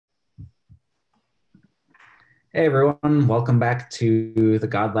Hey everyone, welcome back to the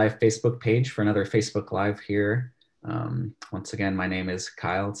God Life Facebook page for another Facebook Live here. Once again, my name is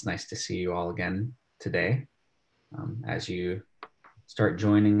Kyle. It's nice to see you all again today. As you start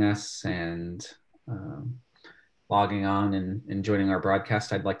joining us and um, logging on and joining our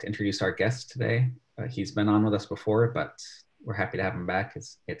broadcast, I'd like to introduce our guest today. He's been on with us before, but we're happy to have him back.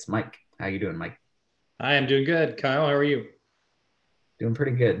 It's Mike. How you doing, Mike? Hi, I'm doing good. Kyle, how are you? Doing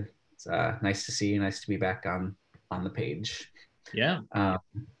pretty good. It's nice to see you. Nice to be back on the page. Yeah. Um,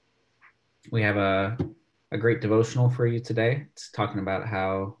 we have a great devotional for you today. It's talking about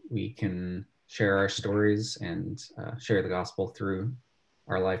how we can share our stories and share the gospel through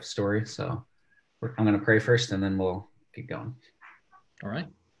our life story. So I'm going to pray first and then we'll keep going. All right.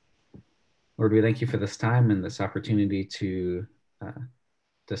 Lord, we thank you for this time and this opportunity to uh,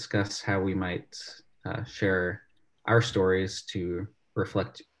 discuss how we might share our stories to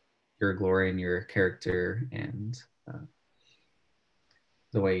reflect your glory and your character and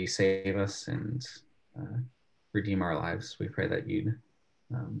the way you save us and uh, redeem our lives. We pray that you'd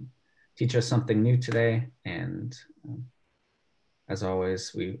um, teach us something new today. And as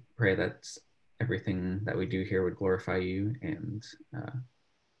always, we pray that everything that we do here would glorify you and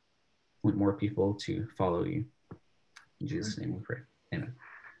point more people to follow you. In Jesus' name we pray. Amen.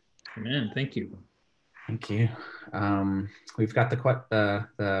 Amen. Thank you. Thank you. We've got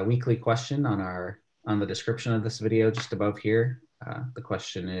the weekly question on the description of this video just above here. The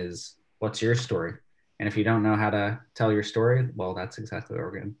question is, what's your story? And if you don't know how to tell your story, well, that's exactly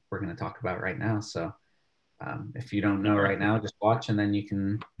what we're gonna talk about right now. So if you don't know right now, just watch, and then you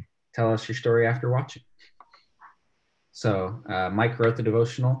can tell us your story after watching. So Mike wrote the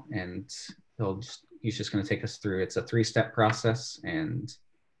devotional, and he's just going to take us through. It's a 3-step process, and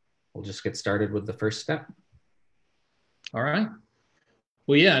we'll just get started with the first step. All right.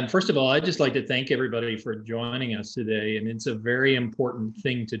 Well, yeah. And first of all, I'd just like to thank everybody for joining us today. And it's a very important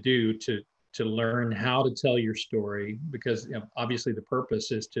thing to do to learn how to tell your story, because obviously the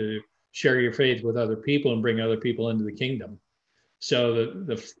purpose is to share your faith with other people and bring other people into the kingdom. So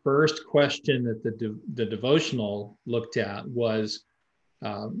the first question that the devotional looked at was,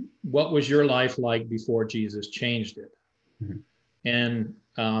 what was your life like before Jesus changed it? Mm-hmm. And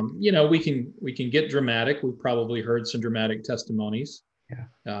we can get dramatic. We've probably heard some dramatic testimonies,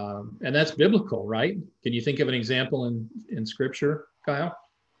 Yeah. and that's biblical, right? Can you think of an example in Scripture, Kyle?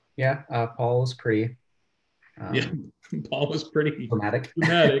 Yeah. Paul was pretty Yeah, Paul was pretty dramatic.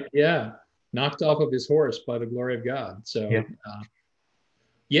 dramatic. Yeah, knocked off of his horse by the glory of God. So, Yep.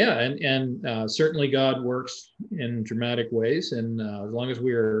 yeah, and certainly God works in dramatic ways, and as long as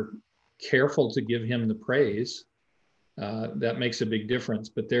we are careful to give Him the praise, that makes a big difference.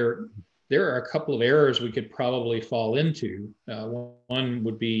 But there are a couple of errors we could probably fall into. One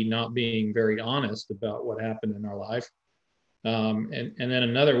would be not being very honest about what happened in our life. And then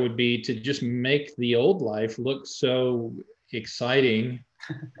another would be to just make the old life look so exciting,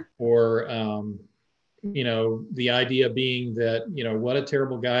 or the idea being that, what a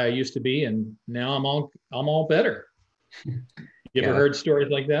terrible guy I used to be, and now I'm all better. You ever Yeah. heard stories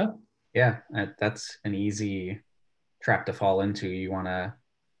like that? Yeah. That's an easy trap to fall into. You want to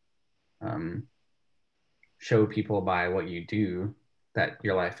um, show people by what you do that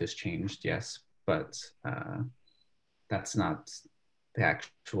your life has changed, yes, but that's not the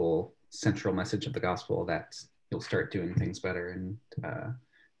actual central message of the gospel, that you'll start doing things better and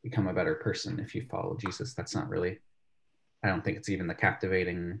become a better person if you follow Jesus. That's not really, I don't think it's even the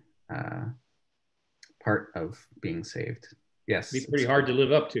captivating uh, part of being saved. Be Yes, pretty hard to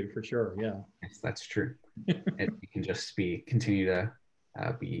live up to, for sure. Yeah. yes, that's true. You can just continue to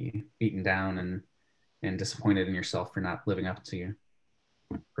be beaten down and disappointed in yourself for not living up to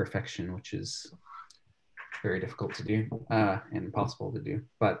perfection, which is very difficult to do and impossible to do.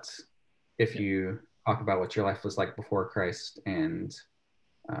 But if you talk about what your life was like before Christ um,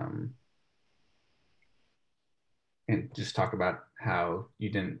 and just talk about how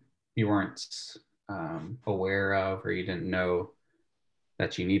you weren't aware of, or you didn't know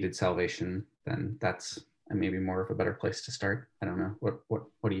that you needed salvation, then that's maybe more of a better place to start. I don't know.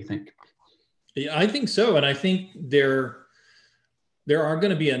 What do you think? Yeah, I think so. And I think there are going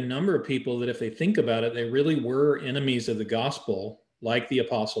to be a number of people that, if they think about it, they really were enemies of the gospel, like the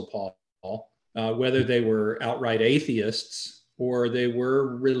Apostle Paul, whether they were outright atheists or they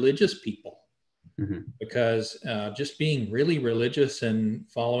were religious people. Mm-hmm. Because just being really religious and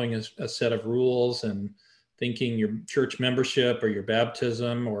following a set of rules and thinking your church membership or your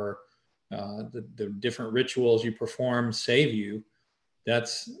baptism or the different rituals you perform save you,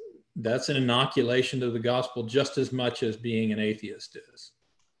 that's that's an inoculation to the gospel just as much as being an atheist is.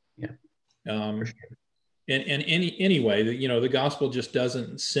 Yeah, for Um, sure. And anyway, the gospel just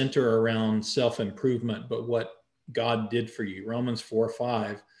doesn't center around self-improvement, but what God did for you. Romans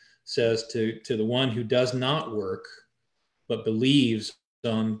 4:5 says to the one who does not work, but believes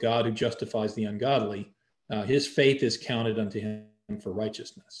on God who justifies the ungodly, his faith is counted unto him for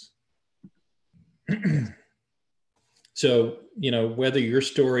righteousness. So, whether your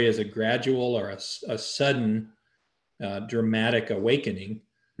story is a gradual or a sudden dramatic awakening,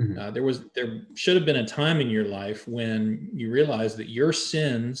 there should have been a time in your life when you realized that your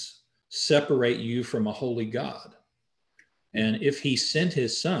sins separate you from a holy God. And if he sent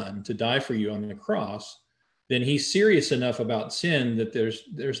his son to die for you on the cross, then he's serious enough about sin that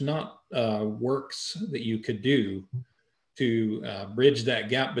there's not works that you could do to bridge that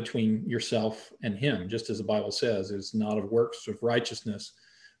gap between yourself and him. Just as the Bible says, it's not of works of righteousness,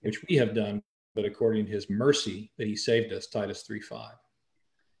 which we have done, but according to his mercy that he saved us, Titus 3:5.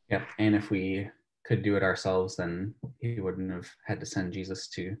 Yep. And if we could do it ourselves, then he wouldn't have had to send Jesus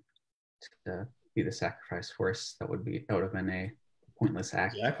to be the sacrifice for us. That would have been a pointless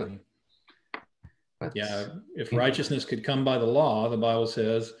act. Exactly. But yeah, if righteousness could come by the law, the Bible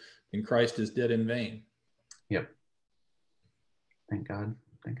says, then Christ is dead in vain. Yep. Thank God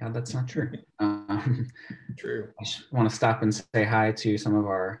that's not true. True. I just want to stop and say hi to some of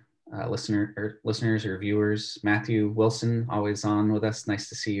our listeners or viewers. Matthew Wilson, always on with us. Nice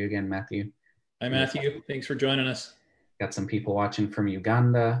to see you again, Matthew. Hi, Matthew. Thanks for joining us. Got some people watching from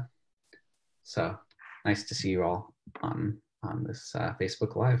Uganda. So nice to see you all on this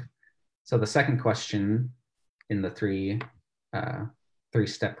Facebook Live. So the second question in the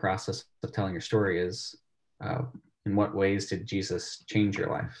three-step process of telling your story is, in what ways did Jesus change your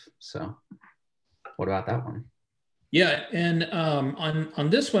life? So what about that one? Yeah, and on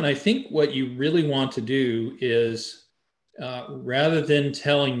this one, I think what you really want to do is, rather than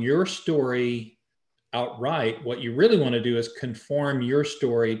telling your story outright, what you really want to do is conform your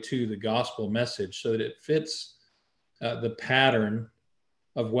story to the gospel message so that it fits the pattern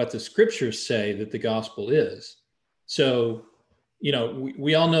of what the scriptures say that the gospel is. So,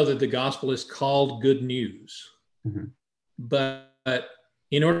 we all know that the gospel is called good news, but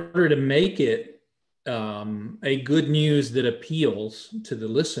in order to make it a good news that appeals to the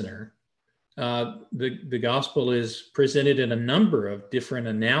listener, the gospel is presented in a number of different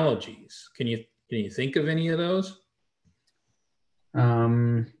analogies. Can you think of any of those?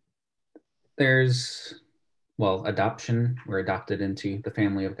 There's, adoption. We're adopted into the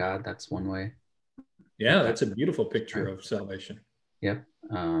family of God. That's one way. Yeah, that's a beautiful picture of salvation. Yep.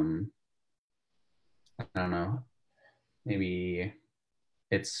 I don't know. Maybe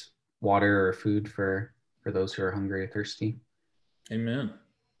it's water or food for those who are hungry or thirsty. Amen.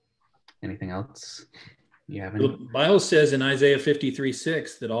 Anything else you have? The Bible says in Isaiah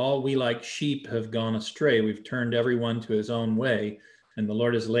 53:6 that all we like sheep have gone astray. We've turned everyone to his own way, and the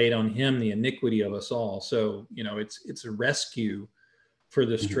Lord has laid on him the iniquity of us all. So, it's a rescue for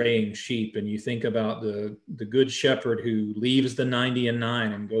the straying sheep. And you think about the good shepherd who leaves the 90 and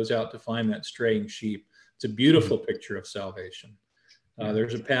 9 and goes out to find that straying sheep. It's a beautiful picture of salvation.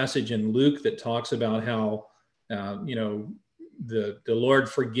 There's a passage in Luke that talks about how, the Lord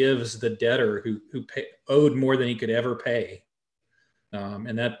forgives the debtor who owed more than he could ever pay.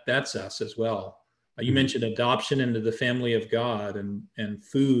 And that's us as well. You mentioned adoption into the family of God and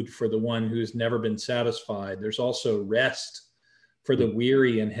food for the one who's never been satisfied. There's also rest for the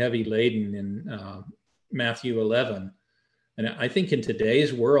weary and heavy laden in Matthew 11. And I think in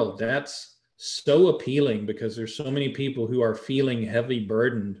today's world, that's so appealing because there's so many people who are feeling heavy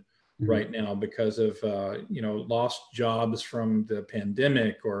burdened right now because of, lost jobs from the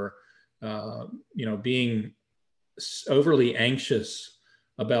pandemic or, being overly anxious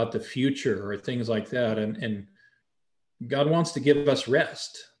about the future or things like that. And God wants to give us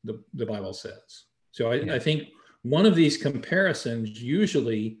rest, the Bible says. So I think one of these comparisons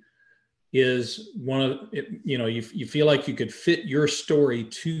usually is one of, you feel like you could fit your story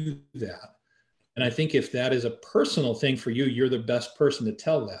to that. And I think if that is a personal thing for you, you're the best person to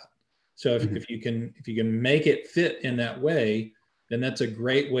tell that. So if you can make it fit in that way, then that's a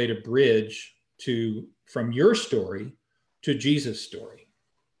great way to bridge from your story to Jesus' story.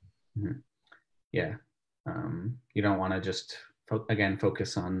 Yeah. You don't want to just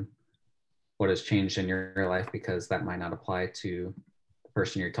focus on what has changed in your life because that might not apply to the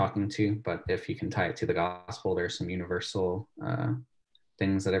person you're talking to. But if you can tie it to the gospel, there's some universal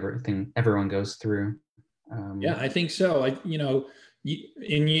things that everyone goes through. Yeah, I think so.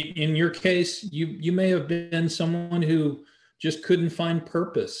 In your case, you may have been someone who just couldn't find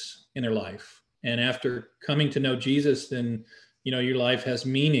purpose in their life, and after coming to know Jesus, then your life has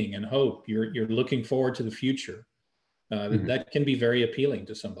meaning and hope. You're looking forward to the future. That can be very appealing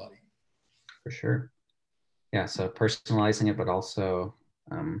to somebody. For sure. Yeah. So personalizing it, but also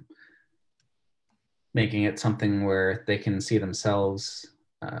making it something where they can see themselves,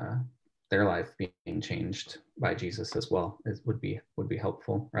 their life being changed by Jesus as well, would be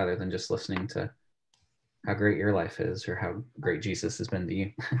helpful, rather than just listening to how great your life is or how great Jesus has been to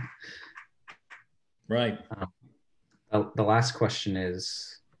you. Right. The last question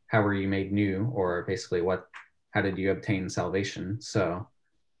is, how were you made new? Or basically, how did you obtain salvation? So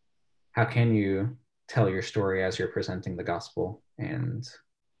how can you tell your story as you're presenting the gospel? And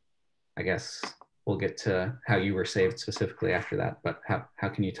I guess we'll get to how you were saved specifically after that, but how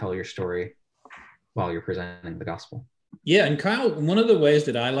can you tell your story while you're presenting the gospel? Yeah, and Kyle, one of the ways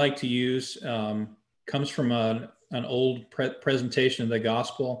that I like to use comes from an old presentation of the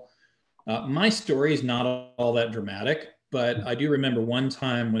gospel. My story is not all that dramatic, but I do remember one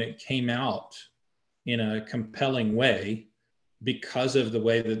time when it came out in a compelling way because of the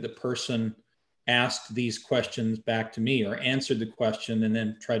way that the person asked these questions back to me, or answered the question and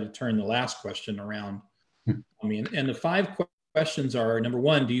then tried to turn the last question around on me. And the five questions are: number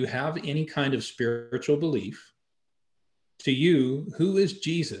one, do you have any kind of spiritual belief? To you, who is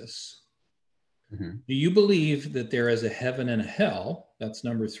Jesus? Mm-hmm. Do you believe that there is a heaven and a hell? That's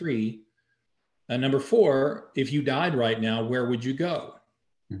number three. And number four, if you died right now, where would you go?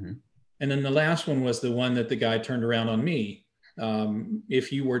 Mm-hmm. And then the last one was the one that the guy turned around on me.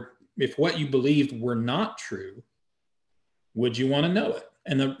 If what you believed were not true, would you want to know it?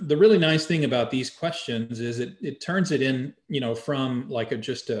 And the really nice thing about these questions is it turns it in, from like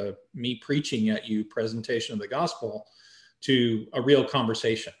just a me preaching at you presentation of the gospel to a real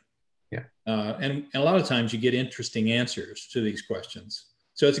conversation. Yeah. And a lot of times you get interesting answers to these questions.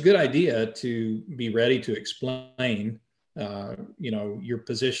 So it's a good idea to be ready to explain, your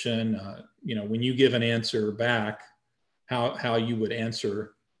position, when you give an answer back, how you would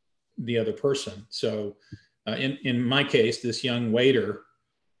answer the other person. So in my case, this young waiter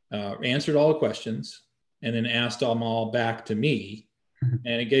answered all the questions and then asked them all back to me.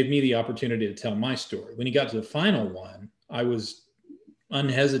 And it gave me the opportunity to tell my story. When he got to the final one, I was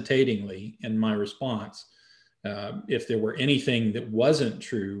unhesitatingly in my response. If there were anything that wasn't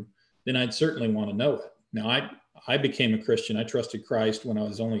true, then I'd certainly want to know it. Now, I became a Christian. I trusted Christ when I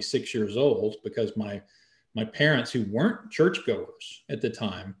was only 6 years old because my parents, who weren't churchgoers at the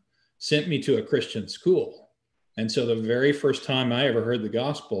time, sent me to a Christian school. And so the very first time I ever heard the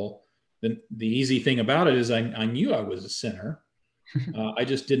gospel, the easy thing about it is I knew I was a sinner. I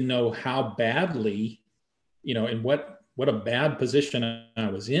just didn't know how badly, and what a bad position I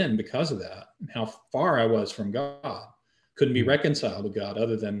was in because of that, and how far I was from God. Couldn't be reconciled to God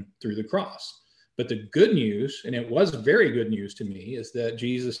other than through the cross. But the good news, and it was very good news to me, is that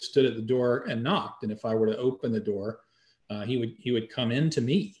Jesus stood at the door and knocked. And if I were to open the door, he would come into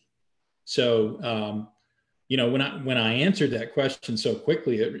me. So, when I answered that question so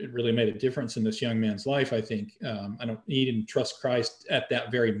quickly, it really made a difference in this young man's life. I think he didn't trust Christ at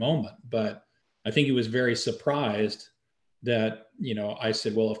that very moment, but I think he was very surprised that, I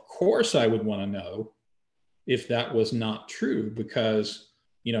said, well, of course I would want to know if that was not true, because,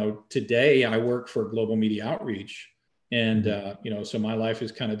 today I work for Global Media Outreach. And, so my life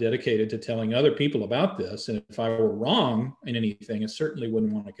is kind of dedicated to telling other people about this. And if I were wrong in anything, I certainly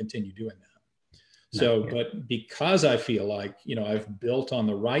wouldn't want to continue doing that. So, but because I feel like, I've built on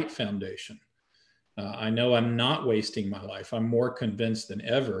the right foundation, I know I'm not wasting my life. I'm more convinced than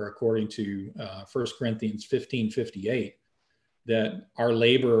ever, according to 1 Corinthians 15:58, that our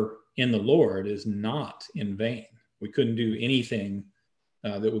labor in the Lord is not in vain. We couldn't do anything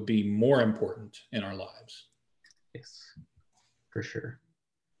that would be more important in our lives. Yes, for sure.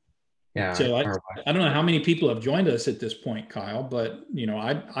 Yeah. So I don't know how many people have joined us at this point, Kyle, but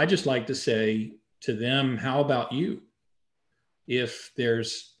I just like to say to them, how about you? If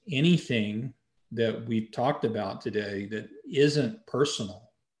there's anything that we've talked about today that isn't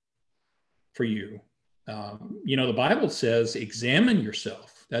personal for you, the Bible says, examine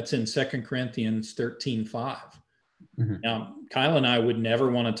yourself. That's in 2 Corinthians 13:5. Mm-hmm. Now, Kyle and I would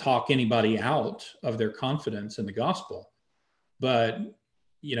never want to talk anybody out of their confidence in the gospel. But,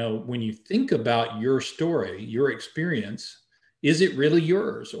 when you think about your story, your experience, is it really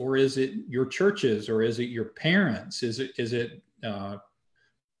yours, or is it your church's, or is it your parents? Is it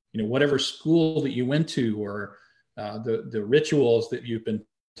whatever school that you went to, or the rituals that you've been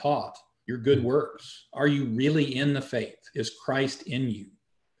taught, your good works? Are you really in the faith? Is Christ in you?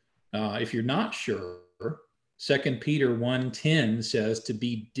 If you're not sure, 2 Peter 1:10 says to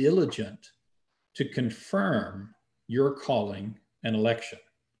be diligent to confirm your calling and election.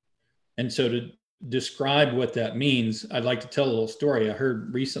 And so to describe what that means, I'd like to tell a little story. I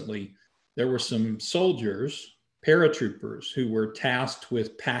heard recently there were some soldiers, paratroopers, who were tasked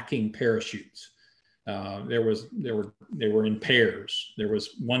with packing parachutes. They were in pairs. There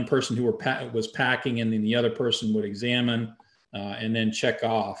was one person who was packing, and then the other person would examine and then check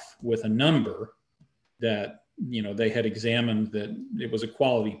off with a number that they had examined that it was a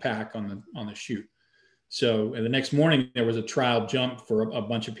quality pack on the chute. So the next morning there was a trial jump for a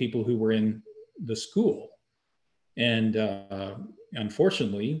bunch of people who were in the school, and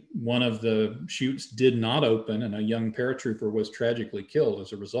unfortunately one of the chutes did not open, and a young paratrooper was tragically killed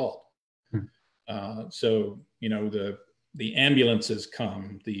as a result. So the ambulances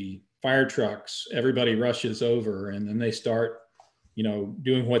come, the fire trucks, everybody rushes over, and then they start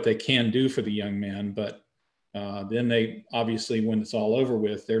doing what they can do for the young man. But then they obviously, when it's all over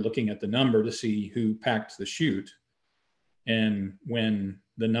with, they're looking at the number to see who packed the chute. And when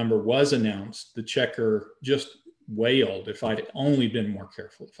the number was announced, the checker just wailed, "If I'd only been more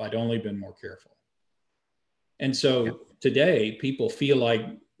careful, if I'd only been more careful." And so today people feel like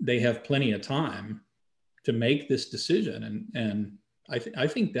they have plenty of time to make this decision. And I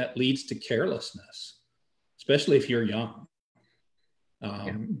think that leads to carelessness, especially if you're young.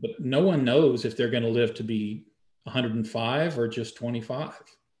 But no one knows if they're going to live to be 105 or just 25.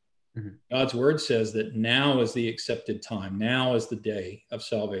 Mm-hmm. God's word says that now is the accepted time. Now is the day of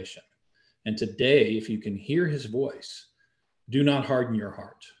salvation. And today, if you can hear his voice, do not harden your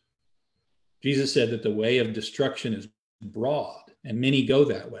heart. Jesus said that the way of destruction is broad, and many go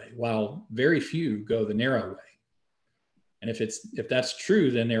that way, while very few go the narrow way. And if that's true,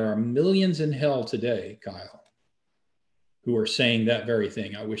 then there are millions in hell today, Kyle, who are saying that very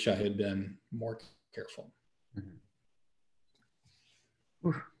thing. I wish I had been more careful. Mm-hmm.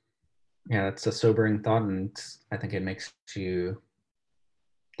 Yeah, that's a sobering thought, and I think it makes you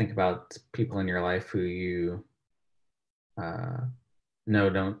think about people in your life who you know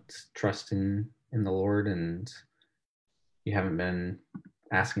don't trust in the Lord, and you haven't been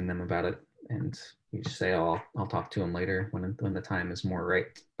asking them about it, and you just say, "Oh, I'll talk to him later when the time is more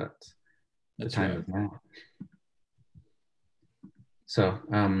right." But the time is now. So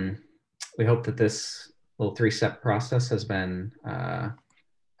we hope that this little 3-step process has been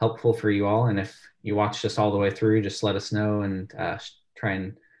helpful for you all. And if you watched us all the way through, just let us know and try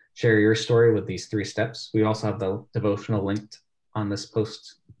and share your story with these 3 steps. We also have the devotional linked on this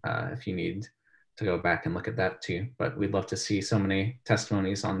post if you need to go back and look at that too. But we'd love to see so many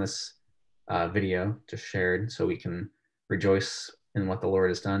testimonies on this video just shared, so we can rejoice in what the Lord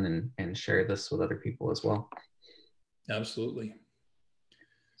has done and share this with other people as well. Absolutely.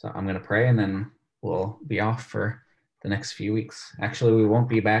 So I'm going to pray, and then we'll be off for the next few weeks. Actually, we won't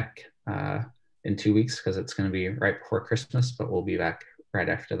be back in 2 weeks because it's going to be right before Christmas, but we'll be back right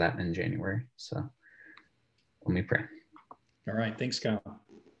after that in January. So let me pray. All right. Thanks, Kyle.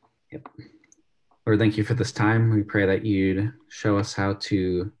 Yep. Lord, thank you for this time. We pray that you'd show us how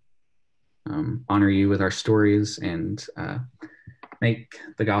to honor you with our stories and make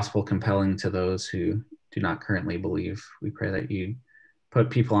the gospel compelling to those who do not currently believe. We pray that you put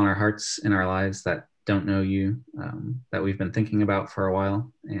people on our hearts in our lives that don't know you, that we've been thinking about for a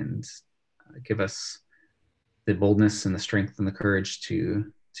while, and give us the boldness and the strength and the courage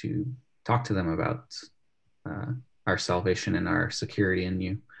to talk to them about our salvation and our security in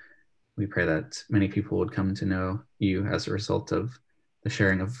you. We pray that many people would come to know you as a result of the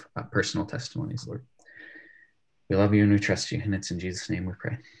sharing of personal testimonies, Lord. We love you and we trust you, and it's in Jesus' name we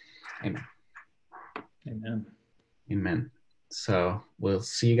pray. Amen. Amen. Amen. So we'll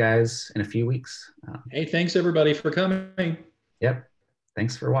see you guys in a few weeks. Hey, thanks everybody for coming. Yep.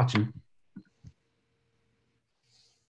 Thanks for watching.